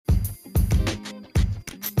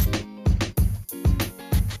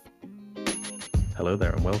Hello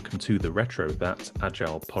there and welcome to the Retro That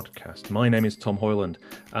Agile podcast. My name is Tom Hoyland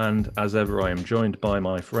and as ever I am joined by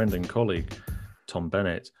my friend and colleague Tom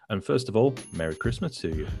Bennett. And first of all, Merry Christmas to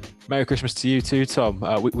you. Merry Christmas to you too, Tom.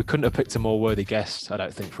 We couldn't have picked a more worthy guest, I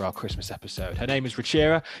don't think, for our Christmas episode. Her name is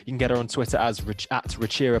Ruchira. You can get her on Twitter at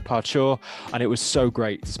Ruchira Parchur. And it was so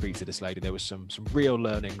great to speak to this lady. There was some real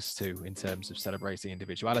learnings too in terms of celebrating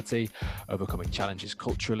individuality, overcoming challenges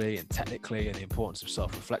culturally and technically, and the importance of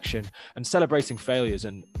self-reflection and celebrating failures.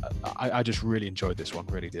 And I just really enjoyed this one,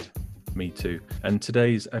 really did. Me too. And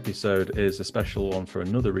today's episode is a special one for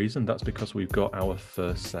another reason. That's because we've got our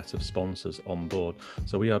first set of sponsors on board.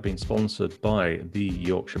 So we are being sponsored by the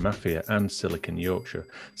Yorkshire Mafia and Silicon Yorkshire.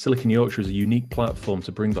 Silicon Yorkshire is a unique platform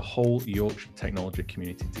to bring the whole Yorkshire technology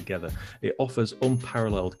community together. It offers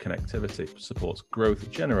unparalleled connectivity, supports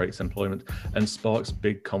growth, generates employment, and sparks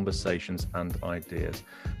big conversations and ideas.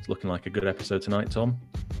 It's looking like a good episode tonight, Tom.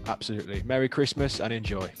 Absolutely. Merry Christmas and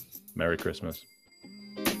enjoy. Merry Christmas.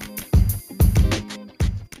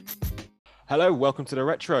 Hello, welcome to the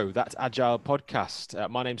Retro That Agile podcast.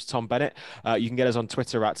 My name's Tom Bennett. You can get us on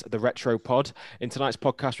Twitter at the Retro Pod. In tonight's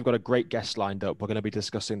podcast, we've got a great guest lined up. We're going to be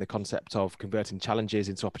discussing the concept of converting challenges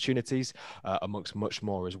into opportunities, amongst much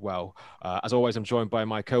more as well. As always, I'm joined by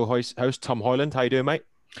my co-host, Tom Hoyland. How you doing, mate?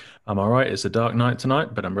 I'm all right. It's a dark night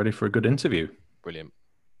tonight, but I'm ready for a good interview. Brilliant.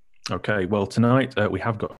 Okay, well, tonight we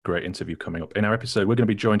have got a great interview coming up. In our episode, we're going to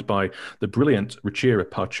be joined by the brilliant Ruchira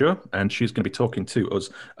Parchur, and she's going to be talking to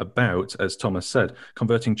us about, as Thomas said,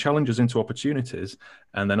 converting challenges into opportunities,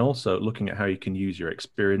 and then also looking at how you can use your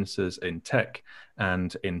experiences in tech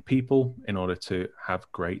and in people in order to have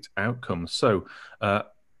great outcomes. So,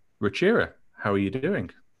 Ruchira, how are you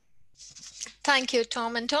doing? Thank you,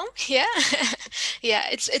 Tom and Tom. Yeah,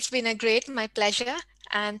 it's been my pleasure.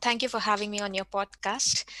 And thank you for having me on your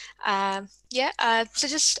podcast. So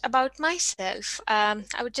just about myself, I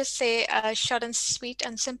would just say short and sweet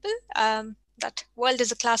and simple, that world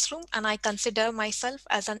is a classroom and I consider myself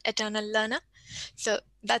as an eternal learner. So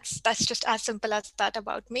that's just as simple as that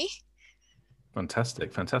about me.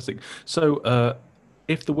 Fantastic. So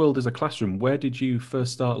if the world is a classroom, where did you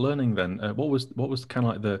first start learning then? What was kind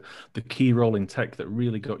of like the key role in tech that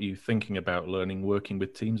really got you thinking about learning, working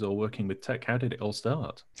with teams or working with tech? How did it all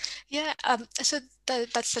start? Yeah, so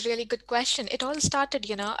that's a really good question. It all started,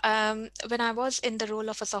 when I was in the role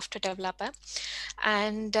of a software developer,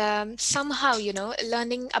 and somehow,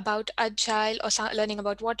 learning about agile or learning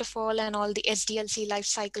about waterfall and all the SDLC life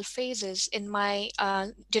cycle phases in my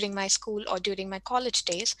during my school or during my college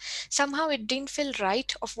days, somehow it didn't feel right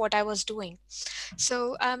of what I was doing.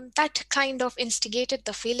 So that kind of instigated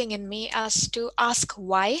the feeling in me as to ask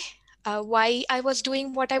why I was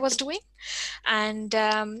doing what I was doing. And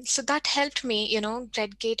so that helped me,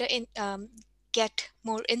 get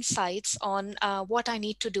more insights on what I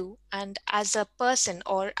need to do. And as a person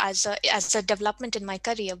or as a development in my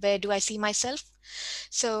career, where do I see myself?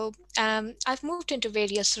 So I've moved into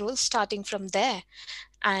various roles starting from there.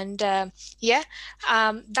 And that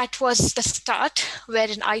was the start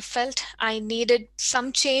wherein I felt I needed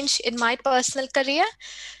some change in my personal career.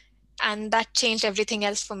 And that changed everything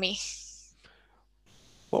else for me.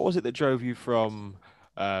 What was it that drove you from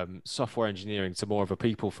software engineering to more of a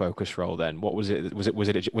people-focused role? Then, what was it? Was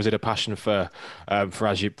it a passion for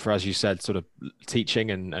as you said, sort of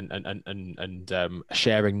teaching and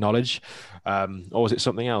sharing knowledge, or was it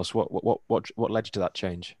something else? What led you to that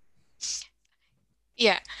change?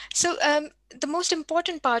 Yeah. So the most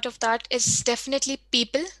important part of that is definitely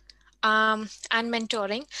people and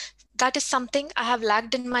mentoring. That is something I have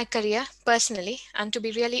lacked in my career personally. And to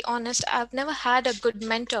be really honest, I've never had a good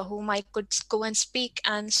mentor whom I could go and speak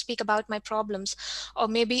about my problems, or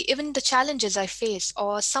maybe even the challenges I face,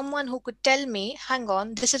 or someone who could tell me, hang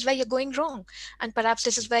on, this is where you're going wrong. And perhaps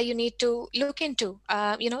this is where you need to look into,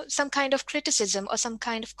 some kind of criticism or some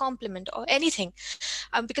kind of compliment or anything.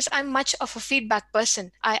 Because I'm much of a feedback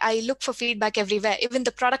person. I look for feedback everywhere. Even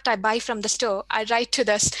the product I buy from the store, I write to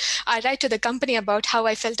the company about how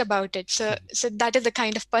I felt about it. So that is the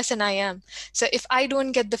kind of person I am. So if I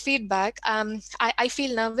don't get the feedback, I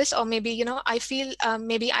feel nervous, or maybe, I feel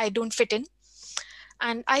maybe I don't fit in.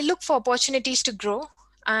 And I look for opportunities to grow.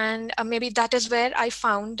 And maybe that is where I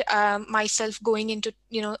found myself going into,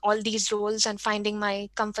 all these roles and finding my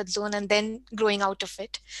comfort zone and then growing out of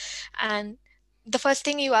it. And the first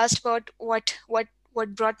thing you asked about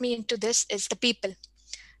what brought me into this is the people.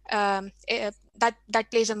 That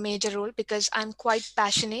plays a major role because I'm quite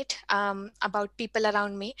passionate about people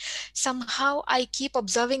around me. Somehow I keep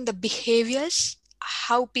observing the behaviors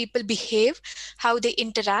how people behave, how they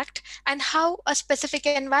interact, and how a specific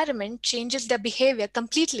environment changes their behavior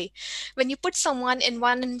completely. When you put someone in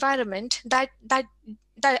one environment, that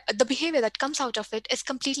the behavior that comes out of it is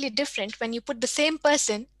completely different when you put the same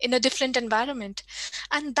person in a different environment.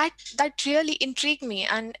 And that really intrigued me,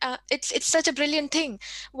 and it's such a brilliant thing.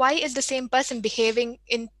 Why is the same person behaving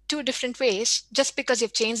in two different ways just because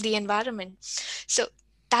you've changed the environment? So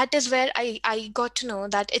that is where I got to know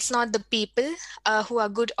that it's not the people who are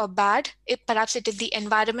good or bad. Perhaps it is the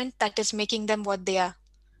environment that is making them what they are.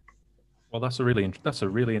 Well, that's a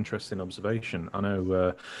really interesting observation. I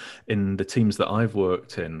know in the teams that I've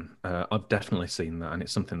worked in, I've definitely seen that, and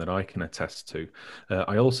it's something that I can attest to.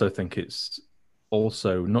 I also think it's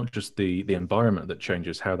also not just the environment that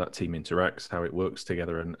changes how that team interacts, how it works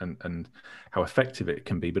together, and how effective it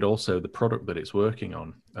can be, but also the product that it's working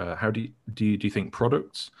on. How do you think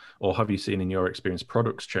products, or have you seen in your experience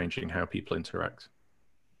products changing how people interact?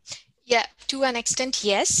 Yeah, to an extent,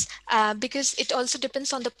 yes, because it also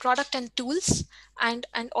depends on the product and tools, and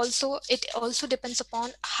also it also depends upon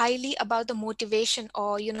highly about the motivation,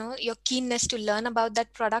 or your keenness to learn about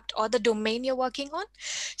that product or the domain you're working on.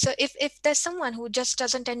 So if there's someone who just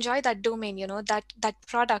doesn't enjoy that domain, that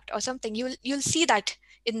product or something, you'll see that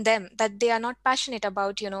in them, that they are not passionate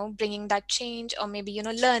about bringing that change, or maybe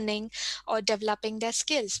learning or developing their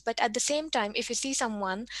skills. But at the same time, if you see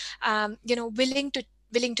someone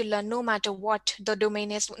willing to learn no matter what the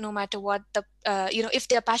domain is, no matter what the if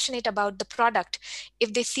they're passionate about the product,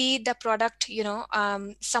 if they see the product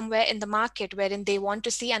somewhere in the market wherein they want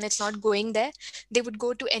to see and it's not going there, they would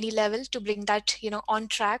go to any level to bring that on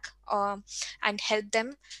track, and help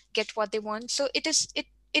them get what they want. So it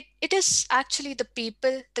is actually the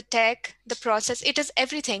people, the tech, the process, it is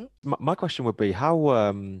everything. My question would be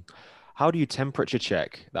how do you temperature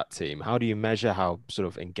check that team? How do you measure how sort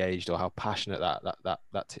of engaged or how passionate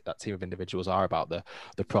that team of individuals are about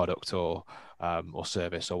the product or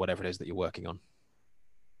service or whatever it is that you're working on?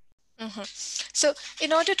 Mm-hmm. So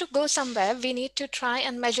in order to go somewhere, we need to try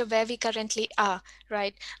and measure where we currently are,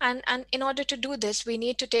 right? And in order to do this, we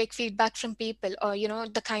need to take feedback from people, or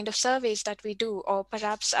the kind of surveys that we do, or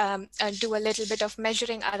perhaps do a little bit of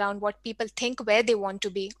measuring around what people think where they want to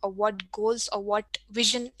be, or what goals or what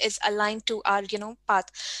vision is aligned to our path.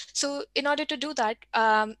 So in order to do that,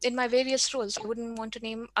 in my various roles, I wouldn't want to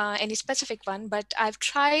name any specific one, but I've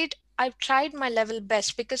tried my level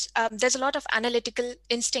best, because there's a lot of analytical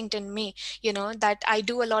instinct in me, that I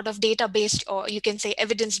do a lot of data-based, or you can say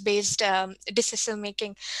evidence-based decision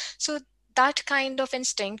making. So that kind of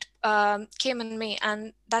instinct came in me,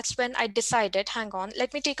 and that's when I decided, hang on,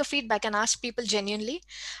 let me take a feedback and ask people genuinely.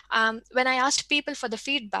 When I asked people for the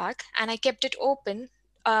feedback and I kept it open,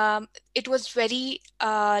 it was very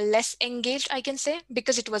less engaged, I can say,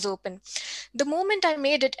 because it was open. The moment I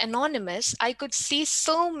made it anonymous, I could see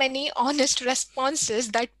so many honest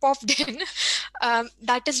responses that popped in.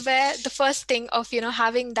 That is where the first thing of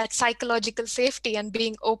having that psychological safety and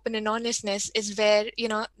being open and honestness is where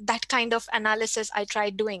that kind of analysis I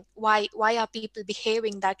tried doing. Why are people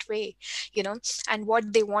behaving that way, and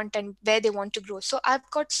what they want and where they want to grow. So I've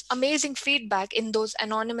got amazing feedback in those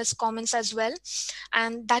anonymous comments as well,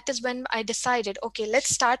 and that is when I decided, okay, let's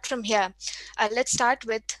start from here. Let's start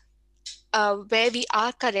with where we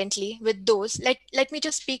are currently with those. Let me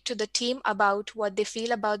just speak to the team about what they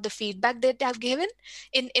feel about the feedback that they have given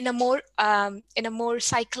in a more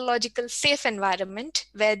psychological, safe environment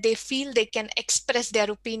where they feel they can express their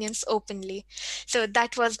opinions openly. So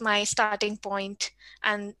that was my starting point,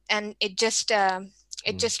 and it just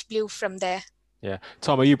blew from there. Yeah.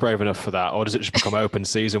 Tom, are you brave enough for that? Or does it just become open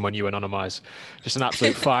season when you anonymize? Just an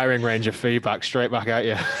absolute firing range of feedback straight back at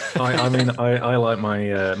you. I mean, I like my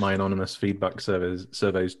anonymous feedback surveys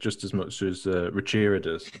just as much as Ruchira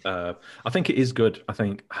does. I think it is good. I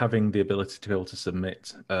think having the ability to be able to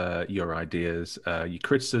submit your ideas, your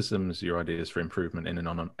criticisms, your ideas for improvement in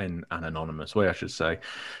an anonymous way, I should say,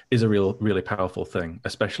 is a really powerful thing,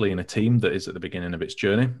 especially in a team that is at the beginning of its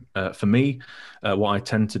journey. For me, what I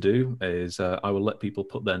tend to do is I will let people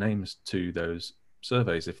put their names to those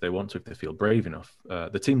surveys if they want to, if they feel brave enough.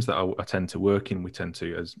 The teams that I tend to work in, we tend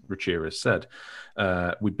to, as Ruchira has said,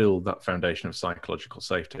 we build that foundation of psychological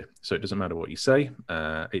safety. So it doesn't matter what you say.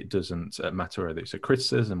 It doesn't matter whether it's a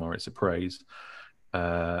criticism or it's a praise.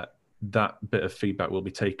 That bit of feedback will be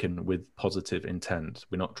taken with positive intent.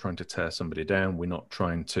 We're not trying to tear somebody down. We're not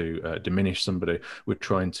trying to diminish somebody. We're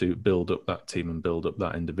trying to build up that team and build up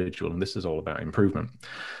that individual. And this is all about improvement.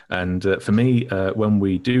 And for me, when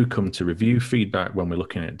we do come to review feedback, when we're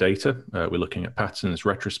looking at data, we're looking at patterns,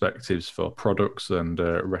 retrospectives for products and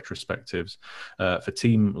retrospectives for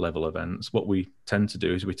team level events, what we tend to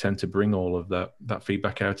do is we tend to bring all of that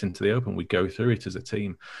feedback out into the open. We go through it as a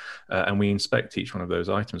team, and we inspect each one of those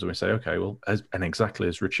items, and we say, okay, well, and exactly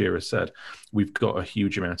as Ruchira said, we've got a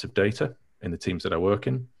huge amount of data in the teams that I work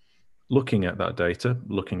in. Looking at that data,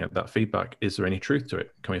 looking at that feedback, is there any truth to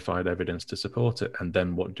it? Can we find evidence to support it? And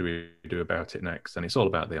then what do we do about it next? And it's all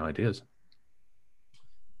about the ideas.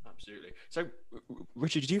 Absolutely. So,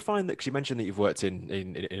 Richard, did you find that, because you mentioned that you've worked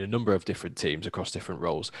in a number of different teams across different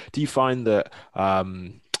roles, do you find that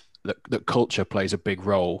that culture plays a big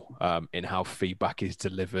role in how feedback is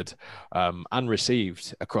delivered and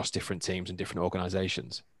received across different teams and different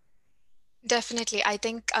organizations? Definitely. I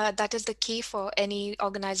think that is the key for any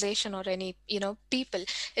organization or any, people.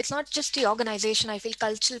 It's not just the organization. I feel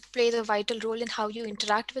culture plays a vital role in how you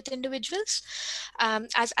interact with individuals.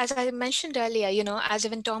 As I mentioned earlier, as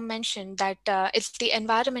even Tom mentioned, that it's the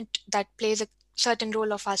environment that plays a certain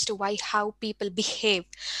role of as to how people behave.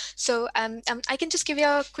 So I can just give you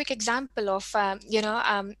a quick example of,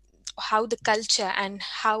 how the culture and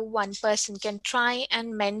how one person can try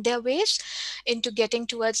and mend their ways into getting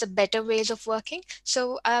towards the better ways of working.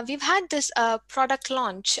 So we've had this product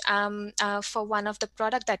launch for one of the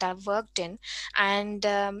product that I've worked in, and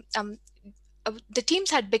the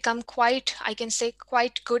teams had become quite, I can say,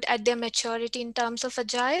 quite good at their maturity in terms of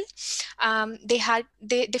agile. They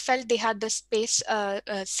felt they had the space,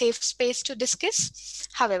 safe space to discuss.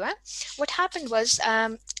 However, what happened was,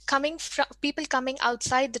 coming from people coming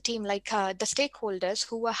outside the team, like the stakeholders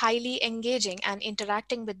who were highly engaging and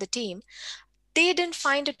interacting with the team, they didn't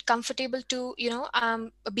find it comfortable to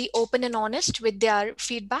be open and honest with their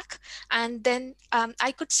feedback. And then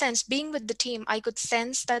I could sense, being with the team, I could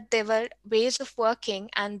sense that there were ways of working,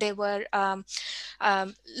 and there were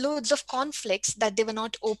loads of conflicts that they were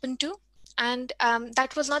not open to, and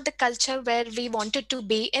that was not the culture where we wanted to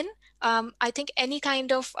be in. I think any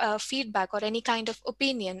kind of feedback or any kind of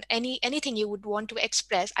opinion, anything you would want to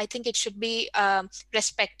express, I think it should be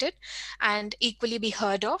respected and equally be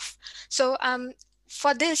heard of. So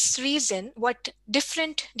for this reason, what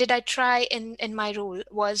different did I try in my role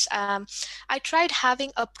was, I tried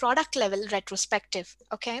having a product level retrospective.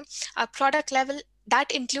 Okay, a product level that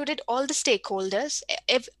included all the stakeholders,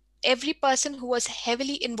 every person who was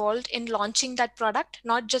heavily involved in launching that product,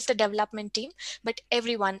 not just the development team, but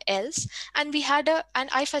everyone else. And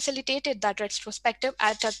I facilitated that retrospective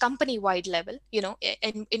at a company-wide level,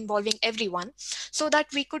 involving everyone, so that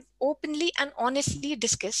we could openly and honestly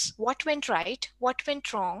discuss what went right, what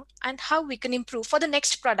went wrong, and how we can improve for the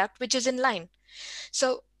next product, which is in line.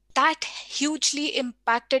 So that hugely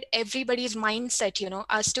impacted everybody's mindset,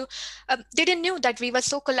 as to they didn't know that we were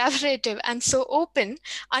so collaborative and so open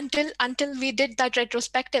until we did that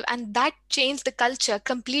retrospective, and that changed the culture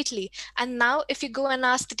completely. And now if you go and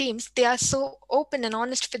ask the teams, they are so open and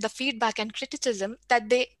honest with the feedback and criticism that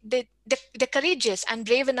they're courageous and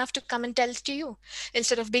brave enough to come and tell it to you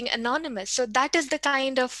instead of being anonymous. So that is the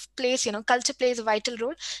kind of place, culture plays a vital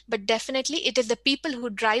role, but definitely it is the people who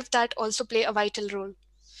drive that also play a vital role.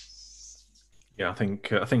 Yeah, I think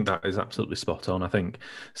that is absolutely spot on. I think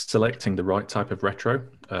selecting the right type of retro,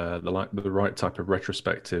 the right type of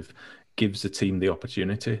retrospective, gives the team the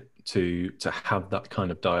opportunity to have that kind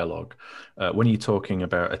of dialogue. When you're talking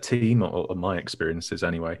about a team, or my experiences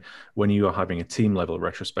anyway, when you are having a team level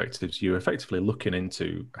retrospectives, you're effectively looking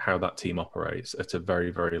into how that team operates at a very,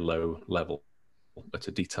 very low level, at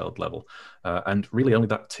a detailed level, and really only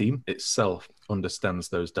that team itself understands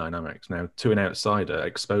those dynamics. Now, to an outsider,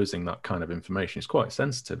 exposing that kind of information is quite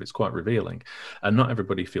sensitive, it's quite revealing, and not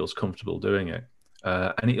everybody feels comfortable doing it.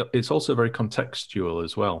 And it's also very contextual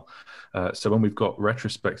as well. So when we've got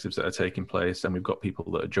retrospectives that are taking place and we've got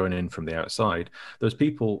people that are joining in from the outside, those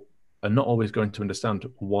people are not always going to understand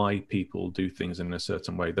why people do things in a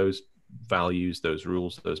certain way. Those values, those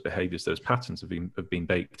rules, those behaviors, those patterns have been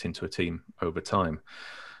baked into a team over time.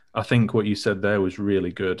 I think what you said there was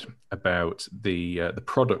really good about the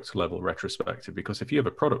product level retrospective, because if you have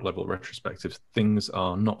a product level retrospective, things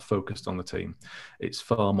are not focused on the team. It's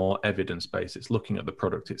far more evidence based. It's looking at the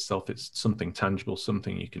product itself. It's something tangible,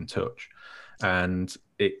 something you can touch, and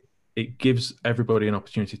it gives everybody an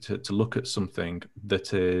opportunity to look at something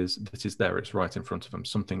that is there. It's right in front of them,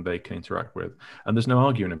 something they can interact with, and there's no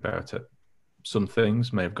arguing about it. Some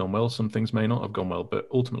things may have gone well, some things may not have gone well, but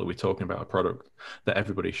ultimately we're talking about a product that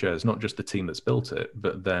everybody shares, not just the team that's built it,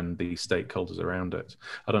 but then the stakeholders around it.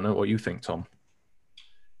 I don't know what you think, Tom.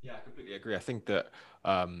 Yeah, I completely agree. I think that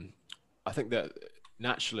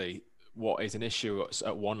naturally what is an issue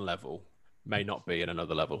at one level may not be at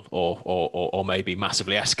another level, or maybe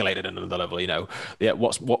massively escalated at another level.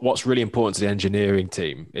 What's really important to the engineering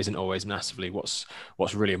team isn't always massively what's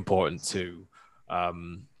really important to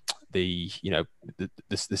the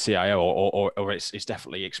the CIO, or it's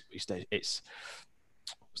definitely it's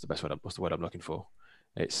what's the word I'm looking for?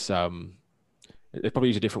 It's they probably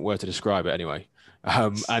use a different word to describe it anyway.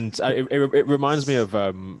 And it reminds me of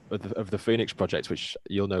the Phoenix Project, which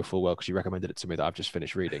you'll know full well because you recommended it to me, that I've just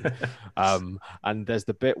finished reading. And there's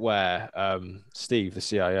the bit where Steve, the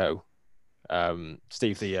CIO,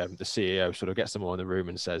 Steve, the CEO, sort of gets them all in the room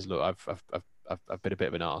and says, "Look, I've been a bit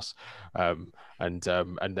of an arse," and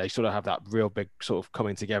they sort of have that real big sort of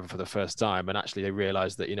coming together for the first time, and actually they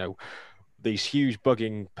realise that these huge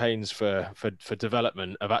bugging pains for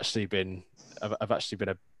development have actually been a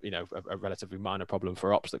relatively minor problem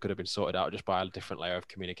for ops that could have been sorted out just by a different layer of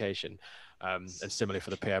communication, and similarly for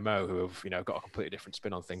the PMO, who have got a completely different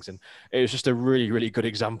spin on things. And it was just a really, really good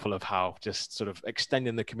example of how just sort of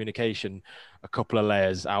extending the communication a couple of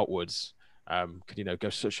layers outwards could go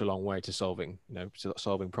such a long way to solving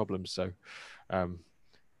problems. So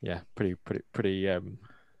yeah, pretty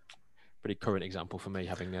current example for me,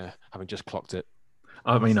 having just clocked it.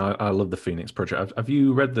 I mean, I love the Phoenix Project. Have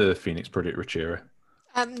you read the Phoenix Project, Ruchira?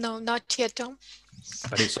 No, not yet, Tom.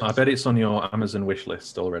 I bet it's on your Amazon wish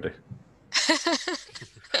list already.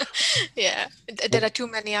 Yeah, there are too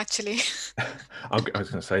many actually. I was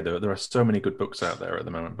going to say there are so many good books out there at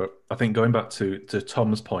the moment, but I think going back to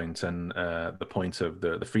Tom's point and the point of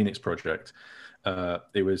the Phoenix Project,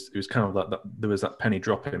 it was kind of that there was that penny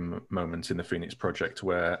dropping moment in the Phoenix Project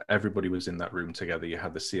where everybody was in that room together. You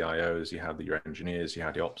had the CIOs, you had your engineers, you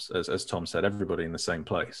had the ops, as Tom said, everybody in the same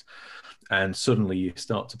place, and suddenly you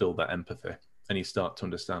start to build that empathy. And you start to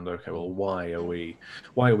understand, okay, well, why are we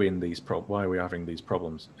in these why are we having these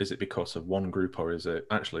problems? Is it because of one group, or is it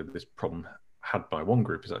actually this problem had by one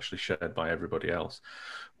group is actually shared by everybody else?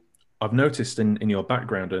 I've noticed in your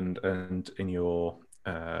background and in your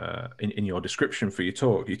description for your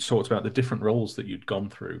talk, you talked about the different roles that you'd gone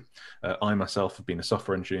through. I myself have been a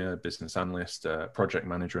software engineer, business analyst, project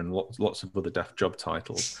manager, and lots of other job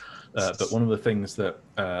titles. But one of the things that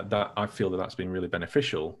I feel that's been really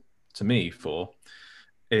beneficial to me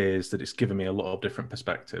is that it's given me a lot of different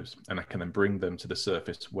perspectives, and I can then bring them to the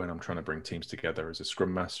surface when I'm trying to bring teams together as a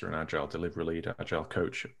scrum master, an agile delivery lead, agile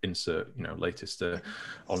coach, insert latest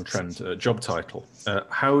on trend job title.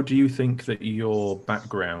 How do you think that your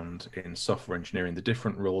background in software engineering, the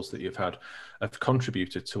different roles that you've had, have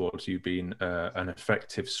contributed towards you being an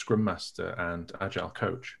effective scrum master and agile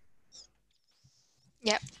coach?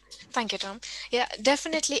 Yeah, thank you, Tom. Yeah,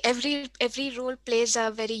 definitely every role plays a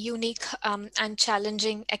very unique and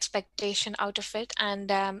challenging expectation out of it,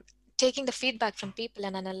 and taking the feedback from people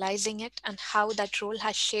and analyzing it and how that role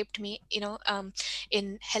has shaped me,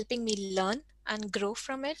 in helping me learn and grow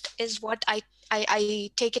from it is what I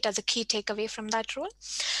take it as a key takeaway from that role.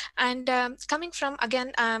 And coming from,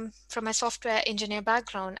 again, from a software engineer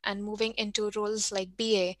background and moving into roles like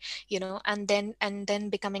BA, and then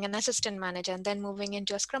becoming an assistant manager and then moving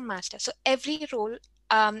into a scrum master. So every role,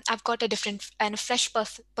 I've got a different and a fresh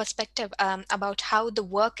perspective about how the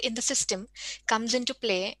work in the system comes into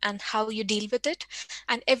play and how you deal with it.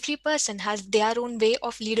 And every person has their own way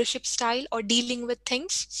of leadership style or dealing with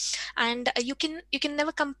things. And you can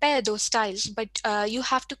never compare those styles, but you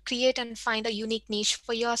have to create and find a unique niche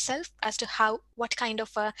for yourself as to what kind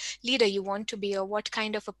of a leader you want to be, or what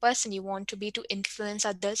kind of a person you want to be to influence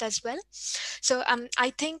others as well. So I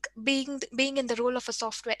think being in the role of a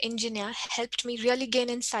software engineer helped me really gain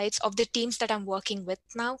insights of the teams that I'm working with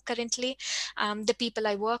now currently, the people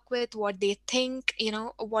I work with, what they think,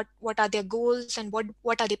 what are their goals and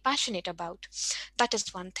what are they passionate about. That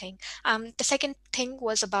is one thing. The second thing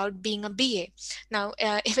was about being a BA. Now,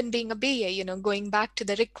 even being a BA, going back to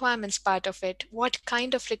the requirements part of it, what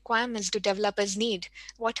kind of requirements do developers need?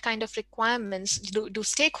 What kind of requirements do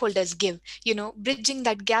stakeholders give? Bridging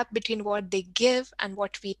that gap between what they give and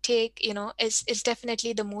what we take, is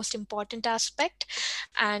definitely the most important aspect.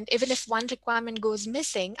 And even if one requirement goes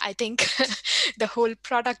missing, I think the whole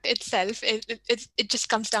product itself, it just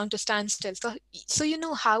comes down to standstill. So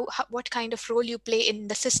how what kind of role you play in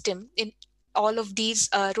the system in all of these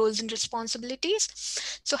roles and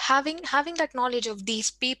responsibilities. So having that knowledge of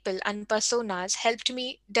these people and personas helped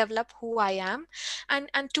me develop who I am. And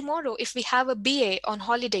tomorrow, if we have a BA on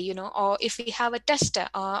holiday, or if we have a tester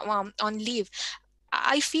on leave,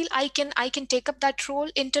 I feel I can take up that role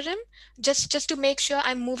interim, just to make sure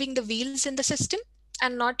I'm moving the wheels in the system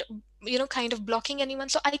and not kind of blocking anyone.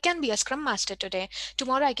 So I can be a scrum master today.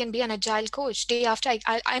 Tomorrow I can be an agile coach. Day after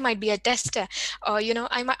I might be a tester. Or,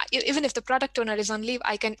 I might, even if the product owner is on leave,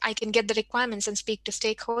 I can get the requirements and speak to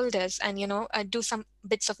stakeholders and, do some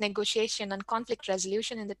bits of negotiation and conflict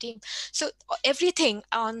resolution in the team. So everything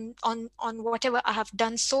on whatever I have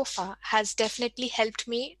done so far has definitely helped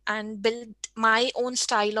me and build my own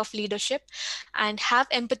style of leadership and have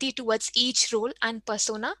empathy towards each role and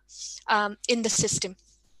persona in the system.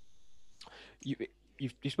 You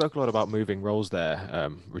spoke a lot about moving roles there,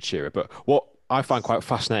 Ruchira, but what I find quite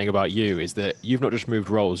fascinating about you is that you've not just moved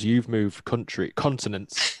roles, you've moved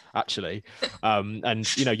continents, actually.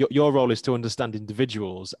 And your role is to understand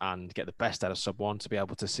individuals and get the best out of someone, to be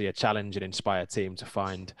able to see a challenge and inspire a team to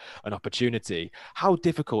find an opportunity. How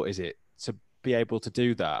difficult is it to be able to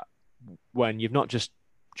do that when you've not just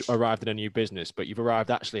arrived in a new business, but you've arrived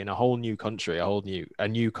actually in a whole new country, a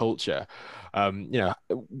new culture?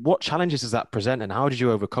 What challenges does that present, and how did you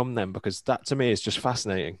overcome them? Because that to me is just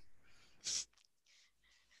fascinating.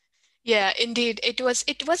 Yeah, indeed. It was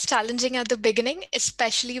challenging at the beginning,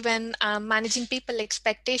 especially when managing people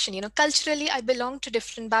expectation. Culturally, I belong to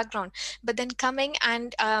different background, but then coming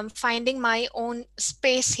and finding my own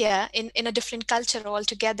space here in a different culture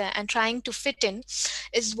altogether and trying to fit in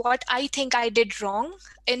is what I think I did wrong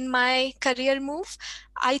in my career move.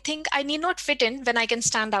 I think I need not fit in when I can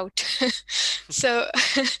stand out. so,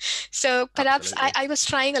 so perhaps I was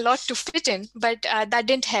trying a lot to fit in, but that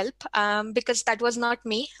didn't help because that was not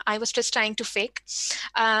me. I was just trying to fake.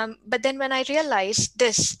 But then when I realized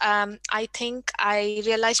this, I think I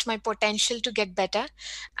realized my potential to get better,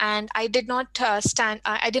 and I did not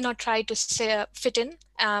I did not try to fit in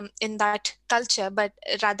that culture, but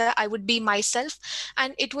rather I would be myself.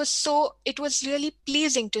 And it was really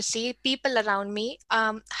pleasing to see people around me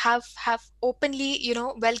have openly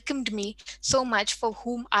welcomed me so much for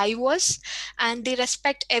whom I was, and they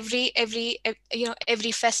respect every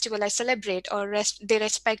festival I celebrate, or they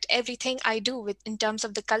respect everything I do in terms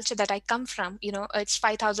of the culture that I come from. It's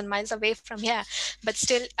 5,000 miles away from here, but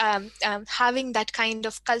still having that kind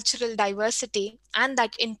of cultural diversity and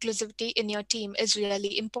that inclusivity in your team is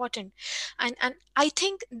really important. And I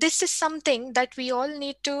think this is something that we all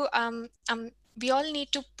need to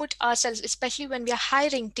put ourselves, especially when we are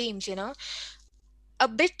hiring teams. A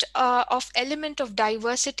bit of element of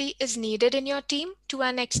diversity is needed in your team to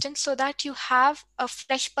an extent, so that you have a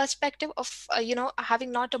fresh perspective of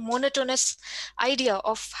having not a monotonous idea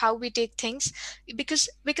of how we take things. Because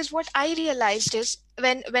what I realized is,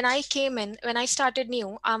 when I came in, when I started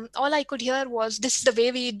new, all I could hear was, this is the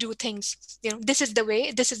way we do things, this is the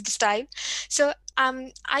way, this is the style. So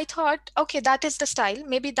I thought, okay, that is the style,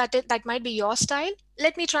 maybe that might be your style,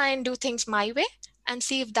 let me try and do things my way and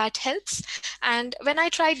see if that helps. And when I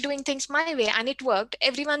tried doing things my way and it worked,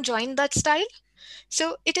 everyone joined that style.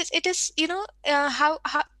 So it is how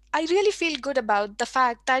I really feel good about the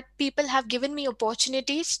fact that people have given me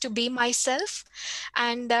opportunities to be myself.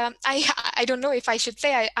 And I don't know if I should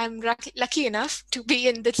say I'm lucky enough to be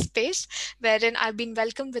in this space wherein I've been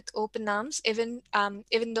welcomed with open arms, even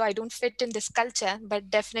though I don't fit in this culture,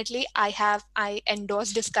 but definitely I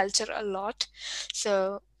endorse this culture a lot.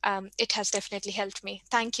 So it has definitely helped me.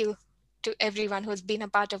 Thank you to everyone who's been a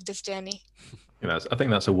part of this journey. I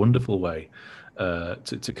think that's a wonderful way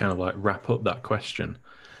to kind of like wrap up that question.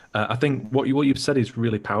 I think what you've said is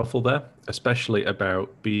really powerful there, especially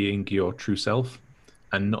about being your true self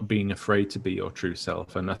and not being afraid to be your true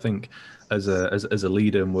self. And I think as a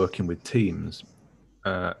leader and working with teams,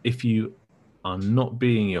 if you are not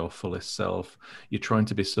being your fullest self, you're trying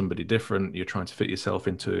to be somebody different, you're trying to fit yourself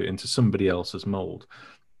into somebody else's mold,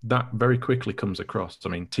 that very quickly comes across. I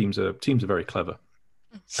mean, teams are very clever.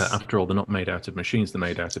 After all, they're not made out of machines, they're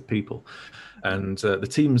made out of people. And the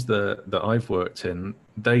teams that I've worked in,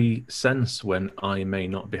 they sense when I may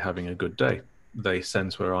not be having a good day. They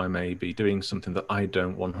sense where I may be doing something that I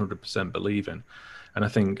don't 100% believe in. And I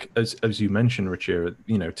think, as you mentioned,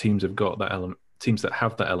 Ruchira, teams have got that element. Teams that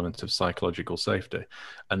have that element of psychological safety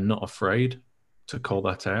are not afraid to call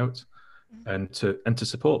that out and to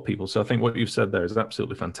support people. So I think what you've said there is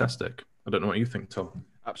absolutely fantastic. I don't know what you think, Tom.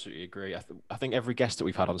 Absolutely agree. I think every guest that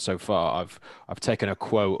we've had on so far, I've taken a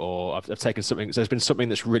quote, or I've taken something. There's been something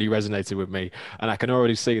that's really resonated with me, and I can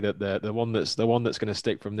already see that the one that's going to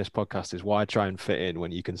stick from this podcast is, why try and fit in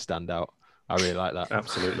when you can stand out. I really like that.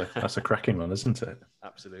 Absolutely, that's a cracking one, isn't it?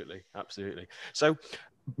 Absolutely. So,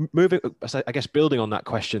 moving, I guess, building on that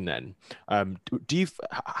question, then,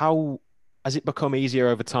 how has it become easier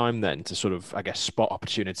over time then to sort of, I guess, spot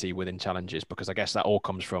opportunity within challenges? Because I guess that all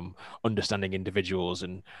comes from understanding individuals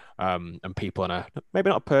and people on a, maybe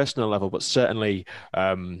not a personal level, but certainly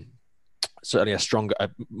certainly a stronger,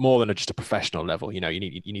 more than just a professional level. You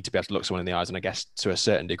need to be able to look someone in the eyes, and I guess to a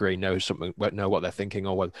certain degree know what they're thinking,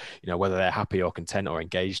 or whether they're happy or content or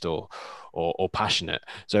engaged or passionate.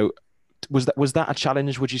 So was that a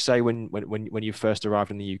challenge, would you say, when you first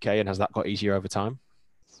arrived in the UK, and has that got easier over time?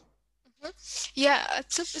 Yeah,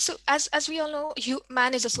 so as we all know,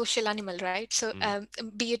 man is a social animal, right? So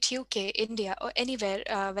be it UK, India, or anywhere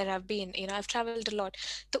where I've been, I've traveled a lot.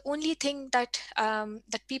 The only thing that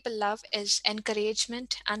people love is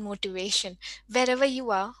encouragement and motivation. Wherever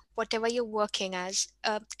you are, whatever you're working as,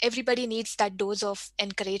 everybody needs that dose of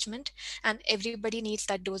encouragement, and everybody needs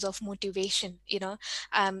that dose of motivation.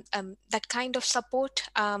 That kind of support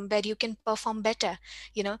where you can perform better.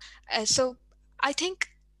 So I think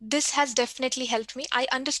this has definitely helped me. I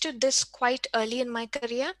understood this quite early in my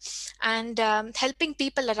career, and helping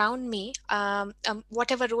people around me,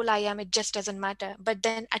 whatever role I am, it just doesn't matter. But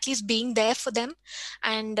then at least being there for them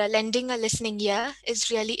and lending a listening ear is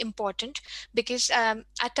really important, because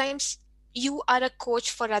at times you are a coach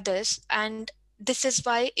for others, and this is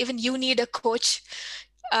why even you need a coach.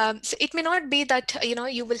 So it may not be that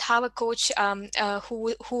you will have a coach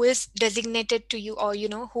who is designated to you, or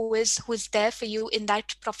who is there for you in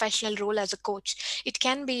that professional role as a coach. It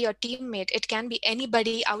can be your teammate, it can be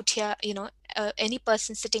anybody out here, any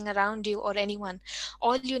person sitting around you, or anyone.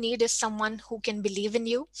 All you need is someone who can believe in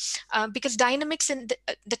you, because dynamics in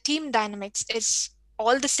the team dynamics is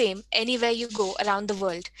all the same anywhere you go around the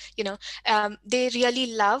world. They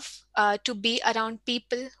really love to be around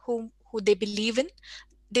people who they believe in.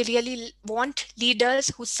 They really want leaders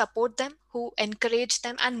who support them, who encourage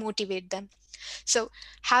them and motivate them. So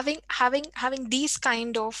having these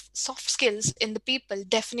kind of soft skills in the people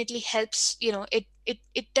definitely helps.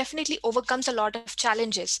 It definitely overcomes a lot of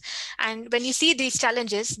challenges. And when you see these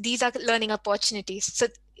challenges, these are learning opportunities. So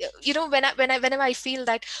whenever I feel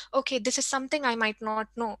that, okay, this is something I might not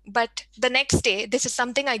know, but the next day this is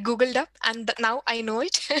something I googled up, and now I know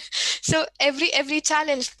it. So every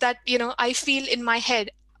challenge that I feel in my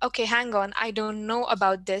head, okay, hang on, I don't know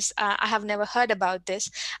about this, I have never heard about this.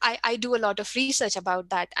 I do a lot of research about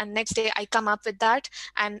that, and next day I come up with that,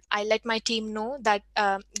 and I let my team know that,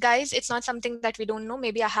 guys, it's not something that we don't know.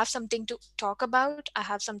 Maybe I have something to talk about, I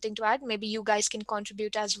have something to add, maybe you guys can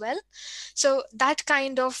contribute as well. So that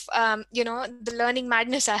kind of the learning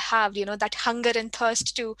madness I have, that hunger and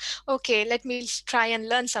thirst to, okay, let me try and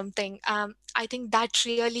learn something. I think that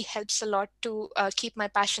really helps a lot to keep my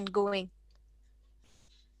passion going.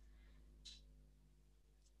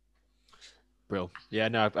 Brill. Yeah,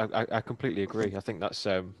 no, I completely agree. I think that's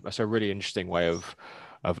a really interesting way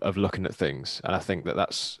of looking at things, and I think I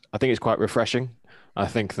think it's quite refreshing. I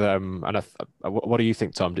think what do you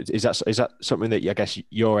think, Tom? Is that something that I guess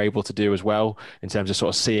you're able to do as well, in terms of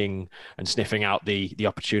sort of seeing and sniffing out the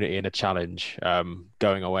opportunity and a challenge,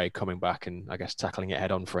 going away, coming back, and I guess tackling it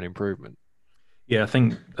head on for an improvement? Yeah, I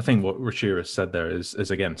think what Ruchira said there is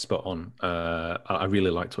again spot on. I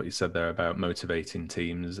really liked what you said there about motivating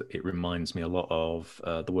teams. It reminds me a lot of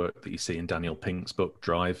the work that you see in Daniel Pink's book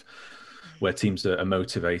Drive, where teams are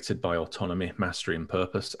motivated by autonomy, mastery, and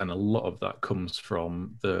purpose, and a lot of that comes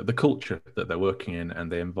from the culture that they're working in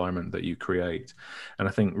and the environment that you create. And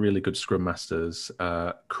I think really good Scrum Masters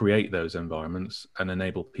create those environments and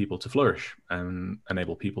enable people to flourish and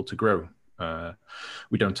enable people to grow.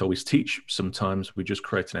 We don't always teach. Sometimes we just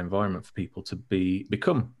create an environment for people to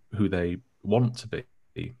become who they want to be,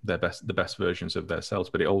 the best versions of themselves.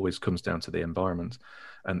 But it always comes down to the environment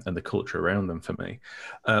and the culture around them. For me,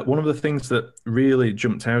 one of the things that really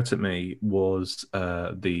jumped out at me was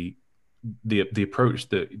the approach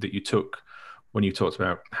that you took when you talked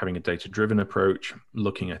about having a data-driven approach,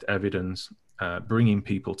 looking at evidence, bringing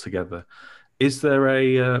people together. Is there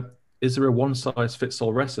a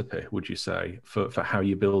one-size-fits-all recipe, would you say, for how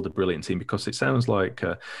you build a brilliant team? Because it sounds like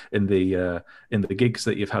in the gigs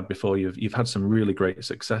that you've had before, you've had some really great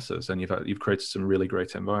successes, and you've created some really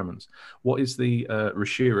great environments. What is the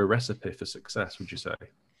Ruchira recipe for success, would you say?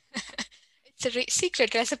 It's a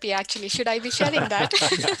secret recipe, actually. Should I be sharing that?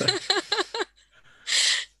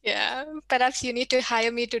 Yeah, perhaps you need to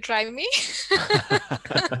hire me to try me.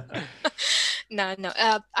 No.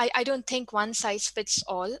 I don't think one size fits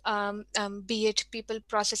all. Be it people,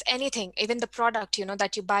 process, anything, even the product,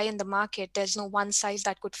 that you buy in the market, there's no one size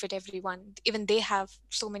that could fit everyone. Even they have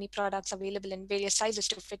so many products available in various sizes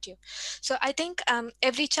to fit you. So I think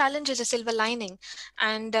every challenge is a silver lining,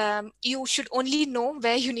 and you should only know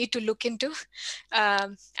where you need to look into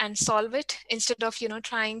and solve it, instead of,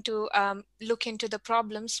 trying to look into the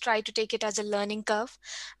problems, try to take it as a learning curve.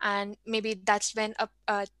 And maybe that's when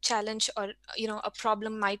a challenge, or a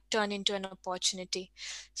problem might turn into an opportunity.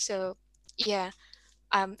 So Yeah.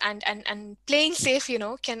 And playing safe,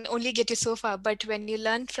 can only get you so far. But when you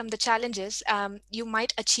learn from the challenges, you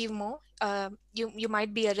might achieve more. You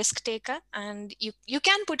might be a risk taker, and you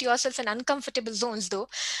can put yourself in uncomfortable zones. Though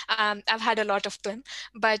I've had a lot of them,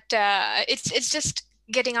 but it's just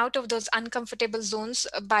getting out of those uncomfortable zones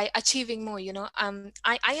by achieving more.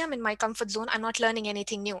 I am in my comfort zone. I'm not learning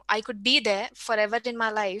anything new. I could be there forever in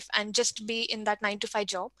my life and just be in that 9 to 5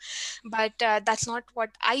 job, but that's not what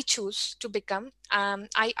I choose to become.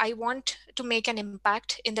 I want to make an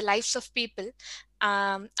impact in the lives of people,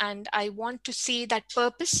 and I want to see that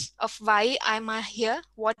purpose of why am I here,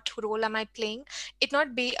 what role am I playing. It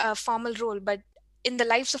not be a formal role, but in the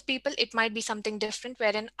lives of people it might be something different,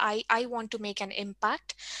 wherein I want to make an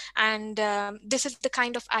impact. And this is the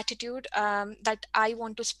kind of attitude that I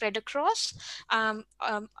want to spread across.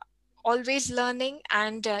 Always learning,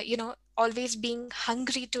 and always being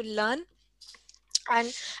hungry to learn.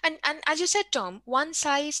 And as you said, Tom, one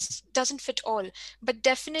size doesn't fit all, but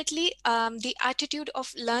definitely the attitude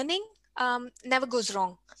of learning never goes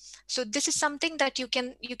wrong. So this is something that you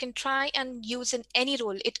can try and use in any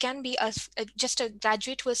role. It can be just a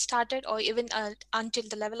graduate who has started, or even until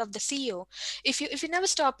the level of the CEO. If you never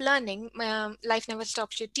stop learning, life never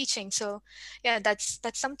stops you teaching. So yeah, that's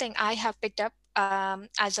something I have picked up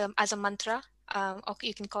as a mantra. Or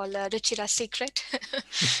you can call Ruchira's secret.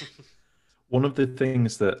 One of the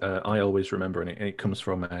things that I always remember, and it comes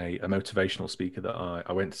from a motivational speaker that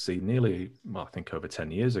I went to see nearly, well, I think over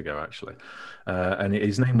 10 years ago, actually. And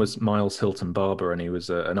his name was Miles Hilton Barber, and he was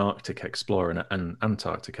an Arctic explorer and an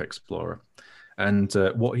Antarctic explorer. And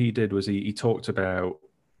what he did was he talked about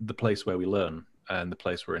the place where we learn and the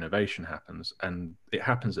place where innovation happens. And it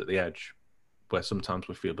happens at the edge, where sometimes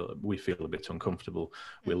we feel a bit uncomfortable.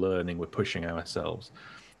 We're learning, we're pushing ourselves.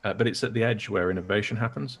 But it's at the edge where innovation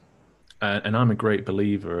happens. And I'm a great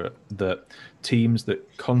believer that teams that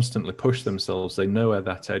constantly push themselves, they know where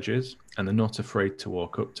that edge is, and they're not afraid to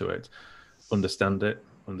walk up to it, understand it,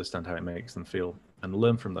 understand how it makes them feel, and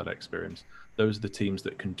learn from that experience. Those are the teams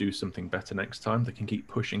that can do something better next time. They can keep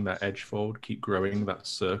pushing that edge forward, keep growing that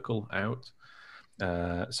circle out.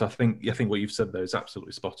 So I think what you've said there is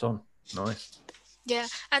absolutely spot on. Nice. Yeah,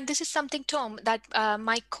 and this is something, Tom, that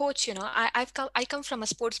my coach, I come from a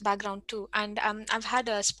sports background too, and I've had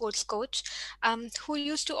a sports coach who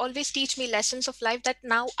used to always teach me lessons of life that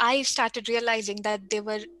now I started realizing that they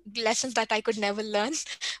were lessons that I could never learn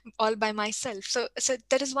all by myself. So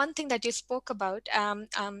there is one thing that you spoke about,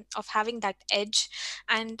 of having that edge,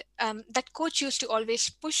 and that coach used to always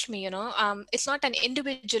push me. It's not an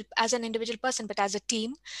individual person, but as a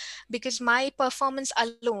team, because my performance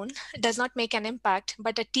alone does not make an impact,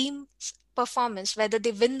 but a team's performance, whether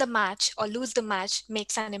they win the match or lose the match,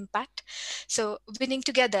 makes an impact. So winning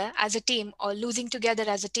together as a team or losing together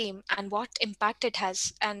as a team, and what impact it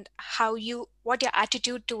has, and what your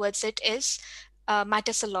attitude towards it is,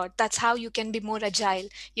 matters a lot. That's how you can be more agile,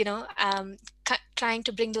 trying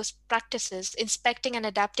to bring those practices, inspecting and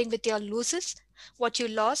adapting with your losses, what you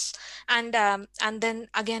lost, and then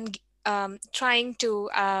again, trying to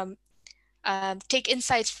take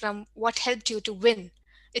insights from what helped you to win.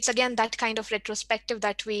 It's again that kind of retrospective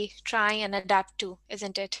that we try and adapt to,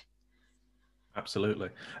 isn't it? Absolutely.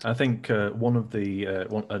 I think one of the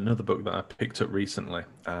another book that I picked up recently,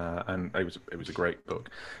 and it was a great book.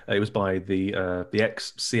 It was by the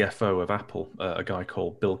ex CFO of Apple, a guy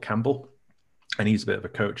called Bill Campbell, and he's a bit of a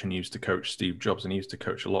coach, and he used to coach Steve Jobs, and he used to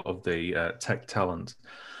coach a lot of the tech talent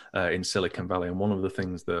in Silicon Valley. And one of the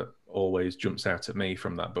things that always jumps out at me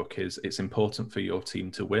from that book is it's important for your team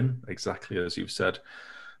to win, exactly as you've said,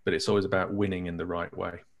 but it's always about winning in the right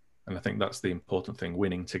way. And I think that's the important thing,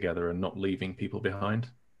 winning together and not leaving people behind.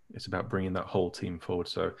 It's about bringing that whole team forward.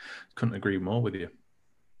 So couldn't agree more with you.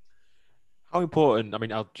 How important, I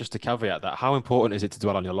mean, just to caveat that, how important is it to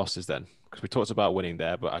dwell on your losses then? Because we talked about winning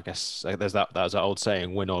there, but I guess there's that old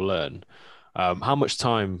saying, win or learn. How much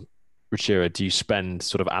time, Ruchira, do you spend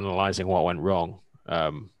sort of analyzing what went wrong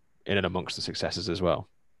in and amongst the successes as well?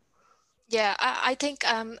 Yeah, I think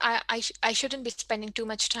I shouldn't be spending too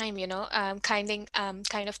much time,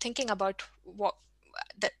 kind of thinking about what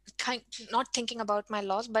the kind, not thinking about my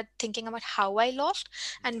loss, but thinking about how I lost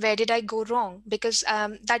and where did I go wrong, because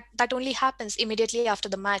that only happens immediately after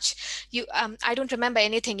the match. I don't remember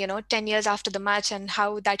anything, 10 years after the match and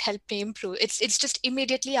how that helped me improve. It's just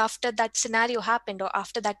immediately after that scenario happened or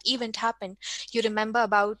after that event happened, you remember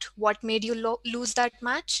about what made you lose that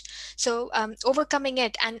match. So overcoming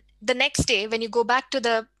it, and the next day when you go back to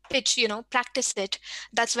the pitch, practice it.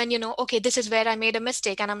 That's when okay, this is where I made a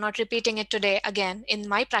mistake and I'm not repeating it today again in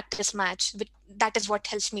my practice match. But that is what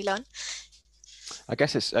helps me learn. I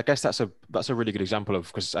guess that's a really good example of,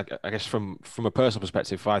 because I guess from a personal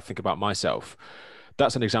perspective, if I think about myself,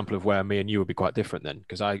 that's an example of where me and you would be quite different then,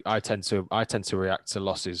 because I tend to react to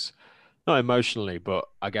losses not emotionally, but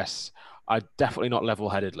I guess I definitely not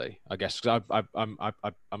level-headedly. I guess because I'm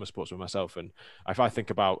a sportsman myself, and if I think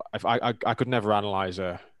about, if I could never analyze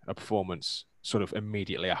a performance sort of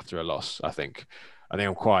immediately after a loss. I think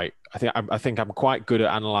I'm quite good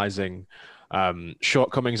at analyzing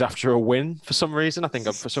shortcomings after a win for some reason. I think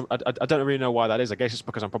I don't really know why that is. I guess it's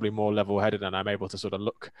because I'm probably more level-headed and I'm able to sort of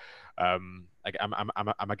look. I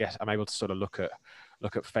guess I'm able to sort of look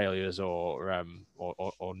at failures or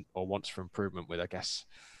wants for improvement with, I guess,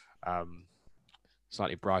 um,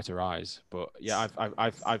 slightly brighter eyes. But yeah,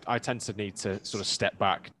 I tend to need to sort of step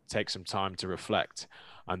back, take some time to reflect,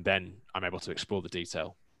 and then I'm able to explore the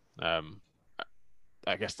detail. Um,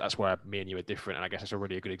 I guess that's where me and you are different, and I guess it's a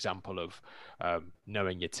really good example of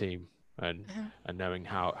knowing your team and Mhm. and knowing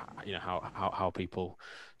how how people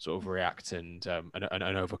sort of react and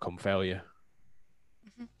overcome failure.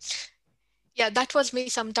 Mhm. Yeah, that was me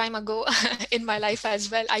some time ago in my life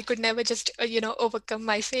as well. I could never just, overcome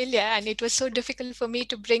my failure. And it was so difficult for me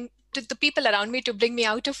to bring to the people around me to bring me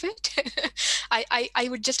out of it. I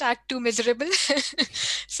would just act too miserable.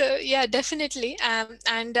 So yeah, definitely.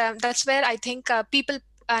 And that's where I think people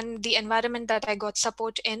and the environment that I got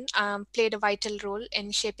support in played a vital role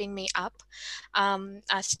in shaping me up,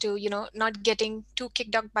 as to, not getting too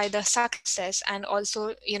kicked out by the success, and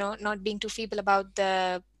also, not being too feeble about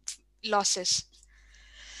the losses.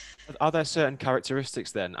 Are there certain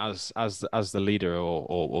characteristics then, as the leader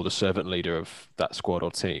or the servant leader of that squad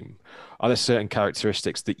or team? Are there certain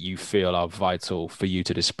characteristics that you feel are vital for you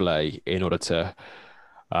to display in order to,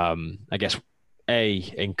 I guess,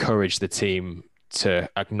 A, encourage the team to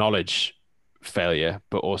acknowledge failure,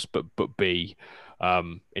 but also but B,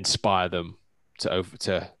 inspire them to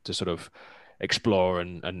sort of explore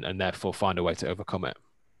and therefore find a way to overcome it?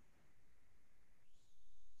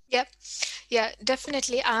 Yep. Yeah,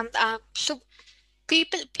 definitely. So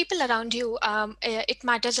people around you, it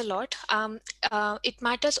matters a lot. It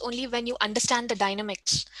matters only when you understand the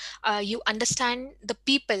dynamics. You understand the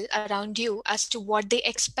people around you as to what they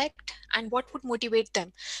expect and what would motivate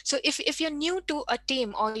them. So if you're new to a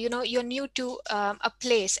team, or you're new to a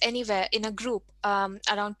place anywhere in a group,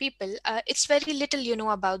 around people, it's very little you know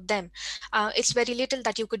about them. It's very little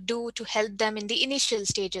that you could do to help them in the initial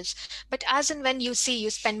stages. But as and when you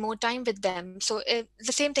spend more time with them. So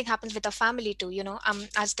the same thing happens with a family too.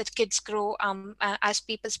 As the kids grow, as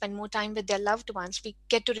people spend more time with their loved ones, we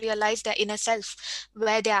get to realize their inner self,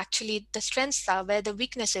 where they actually the strengths are, where the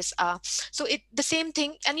weaknesses are. So it the same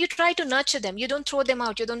thing, and you try to nurture them. You don't throw them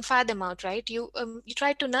out, you don't fire them out, right? You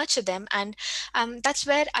try to nurture them. And that's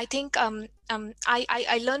where I think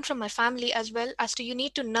I learned from my family as well, as to you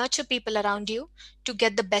need to nurture people around you to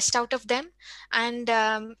get the best out of them. And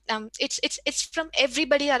it's from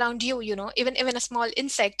everybody around you. Even a small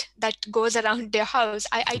insect that goes around their house,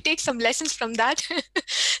 I take some lessons from that.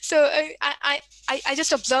 So I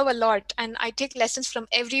just observe a lot, and I take lessons from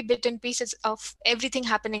every bit and pieces of everything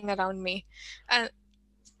happening around me. uh,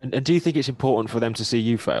 And do you think it's important for them to see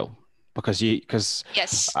you fail? Because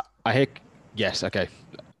yes. I hear yes, okay.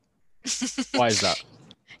 Why is that?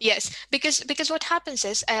 Yes, because what happens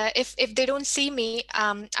is, if they don't see me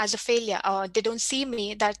as a failure, or they don't see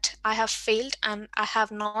me that I have failed and I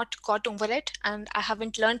have not got over it and I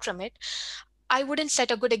haven't learned from it, I wouldn't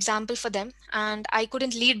set a good example for them, and I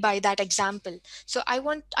couldn't lead by that example. So I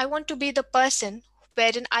want to be the person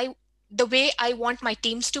wherein the way I want my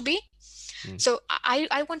teams to be. Mm. So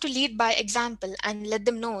I want to lead by example and let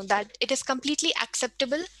them know that it is completely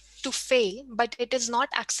acceptable to fail, but it is not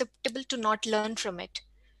acceptable to not learn from it.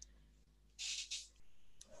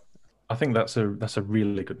 I think that's a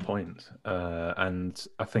really good point. And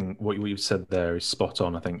I think what you've said there is spot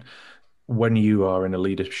on. I think when you are in a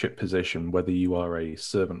leadership position, whether you are a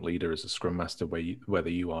servant leader as a scrum master, whether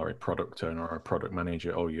you are a product owner or a product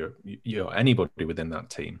manager, or you're anybody within that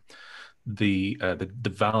team, the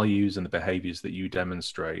values and the behaviors that you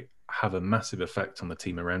demonstrate have a massive effect on the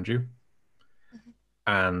team around you. Mhm.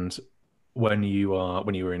 And when you are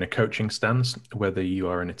in a coaching stance, whether you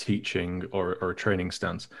are in a teaching or a training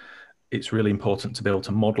stance, it's really important to be able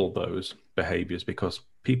to model those behaviors, because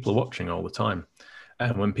people are watching all the time.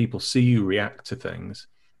 And when people see you react to things,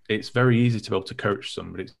 it's very easy to be able to coach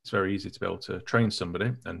somebody. It's very easy to be able to train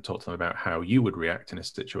somebody and talk to them about how you would react in a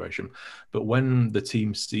situation. But when the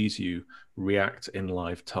team sees you react in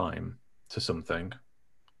live time to something,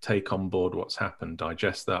 take on board what's happened,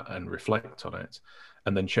 digest that, and reflect on it,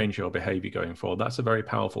 and then change your behavior going forward. That's a very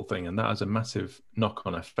powerful thing, and that has a massive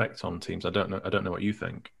knock-on effect on teams. I don't know what you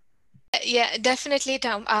think. Yeah, definitely,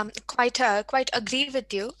 Tom. Quite agree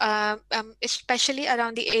with you. Especially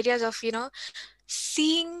around the areas of,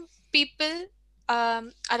 seeing people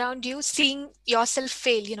around you, seeing yourself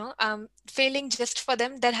fail, failing just for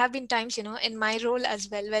them. There have been times, in my role as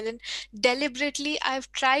well, wherein deliberately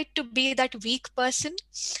I've tried to be that weak person,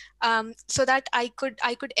 so that I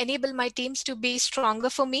could enable my teams to be stronger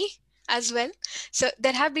for me as well. So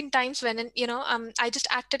there have been times when, I just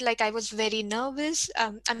acted like I was very nervous.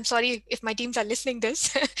 I'm sorry if my teams are listening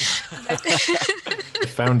this, but They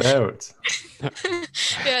found out.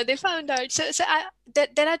 yeah, they found out. So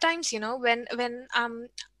there are times, when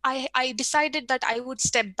I decided that I would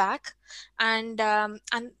step back, and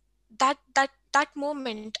that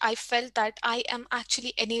moment I felt that I am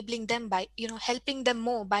actually enabling them by, helping them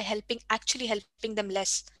more, by helping them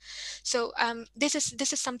less. So this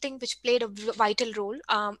is something which played a vital role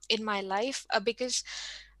in my life, because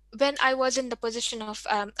when I was in the position of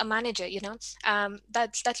a manager,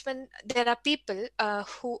 that's when there are people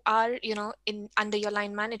who are, in under your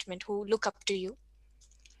line management, who look up to you,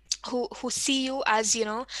 who see you as,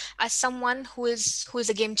 as someone who is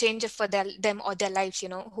a game changer for them or their lives,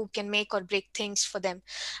 who can make or break things for them.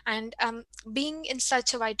 And being in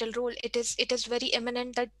such a vital role, it is very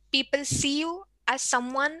eminent that people see you as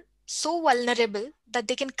someone so vulnerable that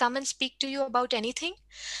they can come and speak to you about anything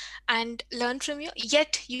and learn from you,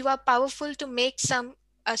 yet you are powerful to make some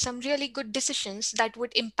really good decisions that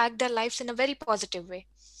would impact their lives in a very positive way.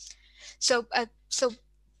 So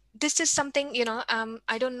this is something,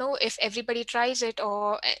 I don't know if everybody tries it,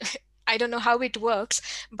 or I don't know how it works,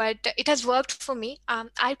 but it has worked for me.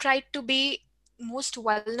 I tried to be most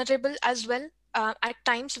vulnerable as well, at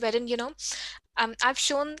times wherein, I've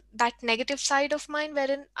shown that negative side of mine,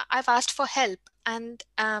 wherein I've asked for help, and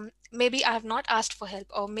maybe I have not asked for help,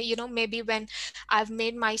 or maybe when I've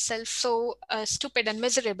made myself so stupid and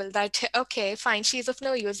miserable that okay, fine, she's of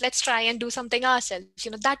no use, let's try and do something ourselves.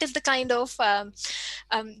 That is the kind of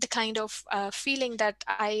feeling that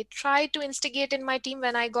I try to instigate in my team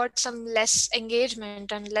when I got some less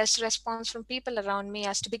engagement and less response from people around me,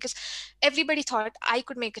 as to, because everybody thought I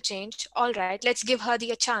could make a change. All right, let's give her the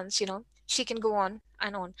a chance, she can go on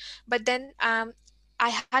and on. But then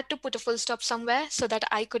I had to put a full stop somewhere so that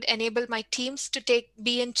I could enable my teams to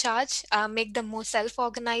be in charge, make them more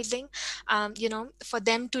self-organizing, for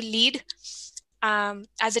them to lead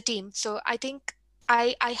as a team. So I think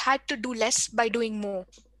I had to do less by doing more.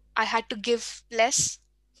 I had to give less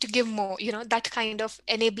to give more, that kind of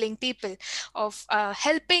enabling people, of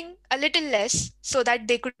helping a little less so that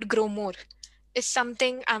they could grow more, is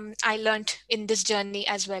something I learned in this journey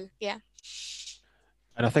as well. Yeah.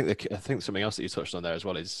 And I think something else that you touched on there as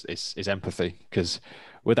well is empathy, because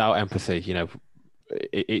without empathy,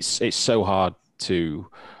 it's so hard to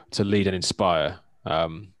lead and inspire,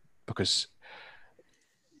 because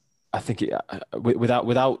I think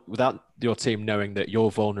without your team knowing that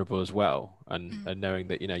you're vulnerable as well, and knowing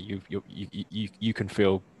that you can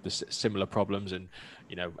feel the similar problems, and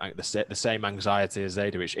the same anxiety as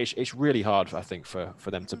they do, it's really hard, I think, for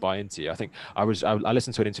them to buy into you. I think I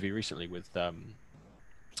listened to an interview recently with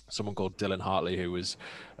someone called Dylan Hartley, who was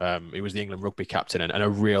he was the England rugby captain, and a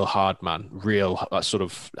real hard man, sort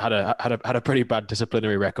of had a pretty bad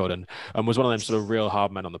disciplinary record, and was one of them sort of real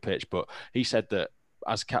hard men on the pitch. But he said that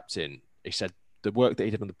as captain, he said the work that he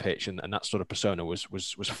did on the pitch and that sort of persona was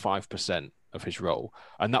 5% of his role,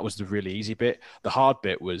 and that was the really easy bit. The hard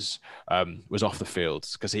bit was off the field,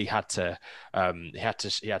 because he had to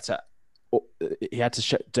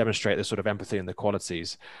demonstrate the sort of empathy and the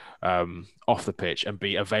qualities off the pitch, and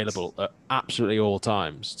be available at absolutely all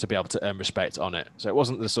times to be able to earn respect on it. So it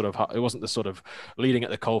wasn't the sort of leading at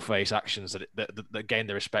the coalface actions that gained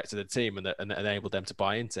the respect of the team and that enabled them to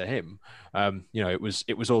buy into him. It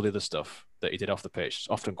was all the other stuff that he did off the pitch,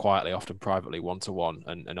 often quietly, often privately, one-to-one,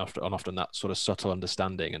 and often that sort of subtle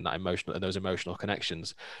understanding and those emotional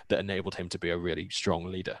connections that enabled him to be a really strong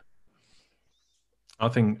leader. I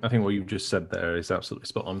think what you've just said there is absolutely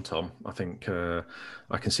spot on, Tom. I think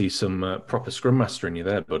I can see some proper scrum master in you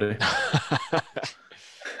there, buddy.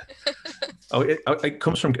 It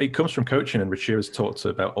comes from coaching, and Ruchira's talked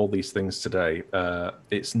about all these things today.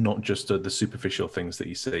 It's not just the superficial things that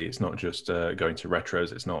you see. It's not just going to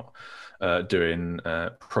retros. It's not doing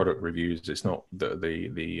product reviews. It's not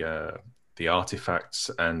the the artifacts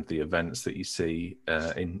and the events that you see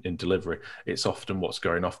in delivery. It's often what's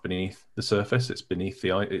going off beneath the surface. It's beneath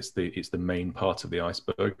it's the main part of the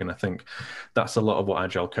iceberg. And I think that's a lot of what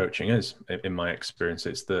agile coaching is, in my experience.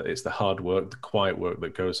 It's the hard work, the quiet work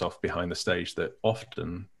that goes off behind the stage that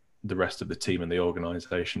often the rest of the team and the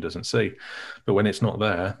organization doesn't see. But when it's not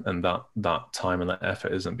there, and that time and that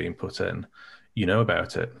effort isn't being put in, you know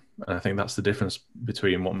about it. And I think that's the difference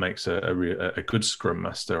between what makes a good scrum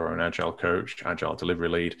master or an agile coach, agile delivery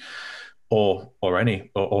lead, or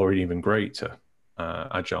even greater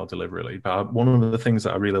agile delivery lead. But one of the things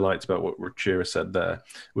that I really liked about what Ruchira said there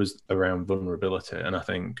was around vulnerability. And I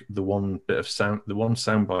think the one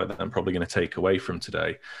soundbite that I'm probably going to take away from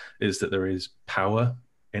today is that there is power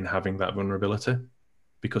in having that vulnerability,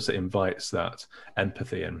 because it invites that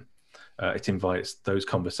empathy in. It invites those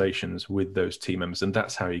conversations with those team members, and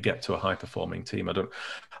that's how you get to a high-performing team. I don't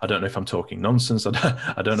know if I'm talking nonsense.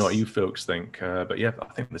 I don't know what you folks think, but yeah,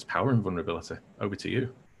 I think there's power in vulnerability. Over to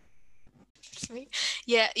you.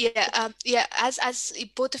 Yeah. As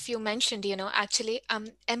both of you mentioned, actually,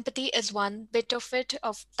 empathy is one bit of it,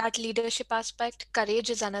 of that leadership aspect.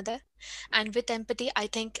 Courage is another, and with empathy, I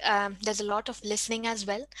think there's a lot of listening as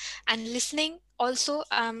well. And listening also,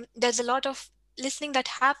 there's a lot of listening that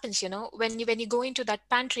happens, when you go into that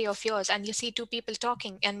pantry of yours and you see two people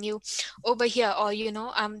talking and you overhear, or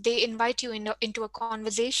they invite you into a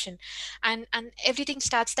conversation, and everything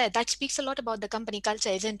starts there. That speaks a lot about the company culture,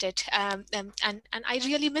 isn't it? And I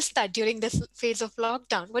really missed that during this phase of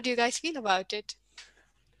lockdown. What do you guys feel about it?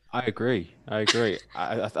 I agree. I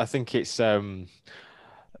think it's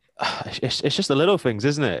just the little things,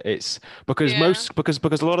 isn't it? It's because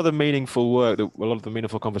because a lot of the meaningful work, a lot of the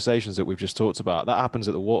meaningful conversations that we've just talked about, that happens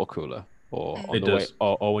at the water cooler, or on the way,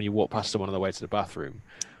 or when you walk past someone on the way to the bathroom,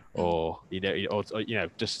 or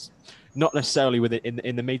just not necessarily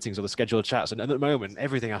in the meetings or the scheduled chats. And at the moment,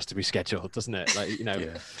 everything has to be scheduled, doesn't it? Like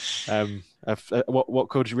what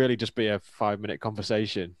could really just be a 5-minute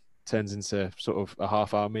conversation turns into sort of a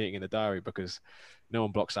half-hour meeting in the diary, because no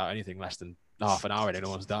one blocks out anything less than half an hour in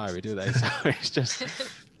anyone's diary, do they? So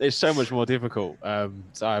it's so much more difficult.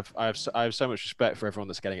 So I have so much respect for everyone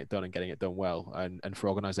that's getting it done and getting it done well, and for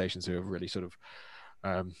organizations who have really sort of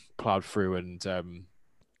plowed through and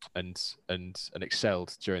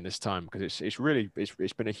excelled during this time, because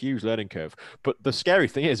it's been a huge learning curve. But the scary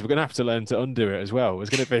thing is, we're gonna have to learn to undo it as well.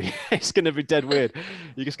 It's gonna be dead weird.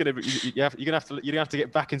 You're gonna have to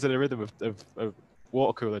get back into the rhythm of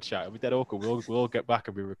water cooler chat. It'll be dead awkward. We'll all get back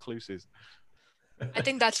and be recluses. I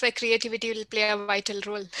think that's where creativity will play a vital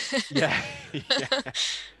role. Yeah.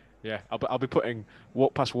 I'll be putting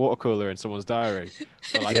walk past water cooler in someone's diary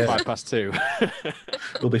for like 2:05.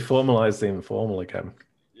 We'll be formalized the informal again.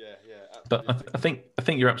 Yeah. But I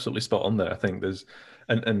think you're absolutely spot on there. I think there's,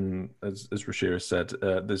 and as Ruchira said,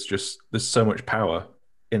 there's so much power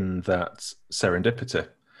in that serendipity.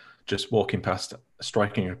 Just walking past,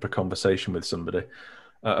 striking up a conversation with somebody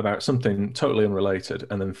about something totally unrelated,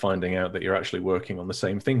 and then finding out that you're actually working on the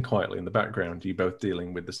same thing quietly in the background. You're both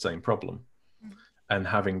dealing with the same problem, and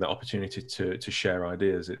having the opportunity to share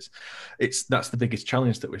ideas. That's the biggest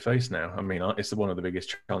challenge that we face now. I mean, it's one of the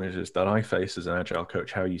biggest challenges that I face as an agile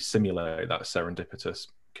coach, how you simulate that serendipitous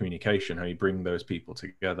communication, how you bring those people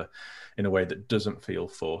together in a way that doesn't feel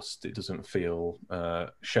forced. It doesn't feel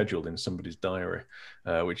scheduled in somebody's diary,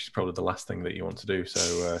 which is probably the last thing that you want to do.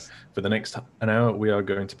 So for the next an hour, we are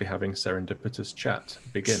going to be having serendipitous chat.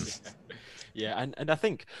 Begin. Yeah, and I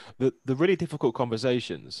think the really difficult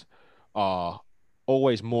conversations are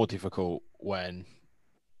always more difficult when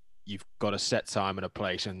you've got a set time and a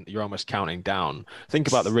place and you're almost counting down. Think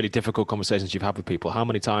about the really difficult conversations you've had with people. How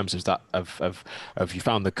many times have you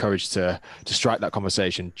found the courage to strike that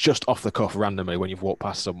conversation just off the cuff randomly when you've walked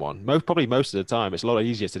past someone? Probably most of the time. It's a lot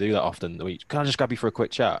easier to do that often. Can I just grab you for a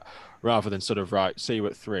quick chat, rather than sort of, right, see you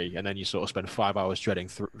at 3, and then you sort of spend 5 hours dreading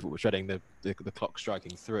the clock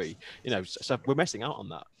striking 3. So we're missing out on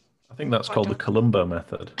that. I think that's called the Columbo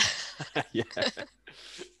method. Yeah.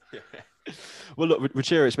 Well, look,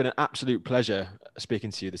 Ruchira, it's been an absolute pleasure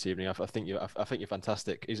speaking to you this evening. I think you're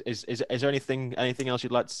fantastic. Is there anything else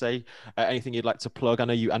you'd like to say? Anything you'd like to plug? I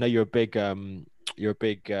know you're a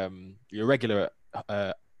regular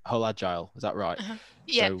at Hull Agile. Is that right?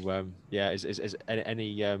 Yeah. So is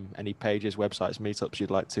any pages, websites, meetups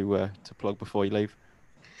you'd like to plug before you leave?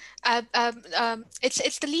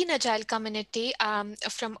 It's the Lean Agile community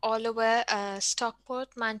from all over Stockport,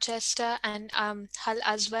 Manchester, and Hull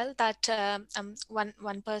as well. That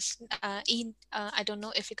one person, Ian. I don't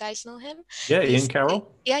know if you guys know him. Yeah, Ian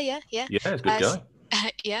Carroll. Yeah. Yeah, he's a good guy.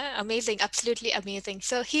 Yeah, amazing, absolutely amazing.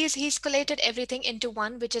 So he's collated everything into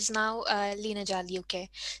one, which is now Leenajal UK.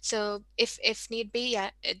 So if need be,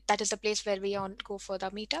 yeah, that is the place where we on go for the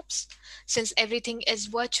meetups. Since everything is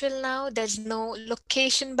virtual now, there's no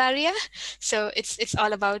location barrier. So it's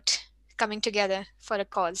all about coming together for a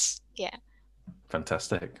cause. Yeah.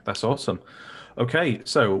 Fantastic. That's awesome. Okay,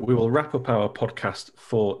 so we will wrap up our podcast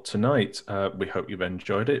for tonight. We hope you've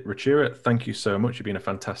enjoyed it. Ruchira, thank you so much. You've been a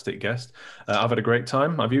fantastic guest. I've had a great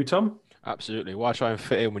time. Have you, Tom? Absolutely. Why try and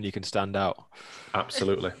fit in when you can stand out?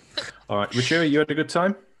 Absolutely. All right, Ruchira, you had a good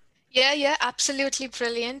time? Yeah, absolutely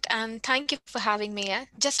brilliant. And thank you for having me. Yeah.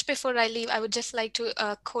 Just before I leave, I would just like to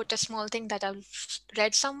quote a small thing that I've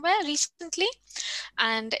read somewhere recently.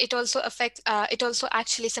 And it also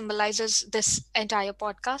actually symbolizes this entire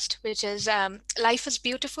podcast, which is life is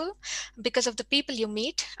beautiful because of the people you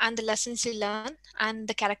meet and the lessons you learn and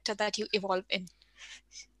the character that you evolve in.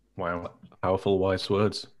 Wow, powerful, wise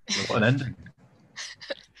words. What an ending.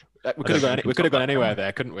 We could have gone anywhere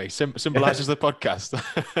there, couldn't we? Symbolizes the podcast.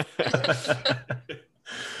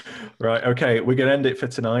 Right, okay, we're going to end it for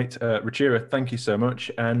tonight. Ruchira, thank you so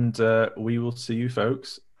much, and we will see you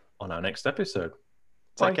folks on our next episode.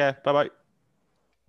 Take care. Bye-bye.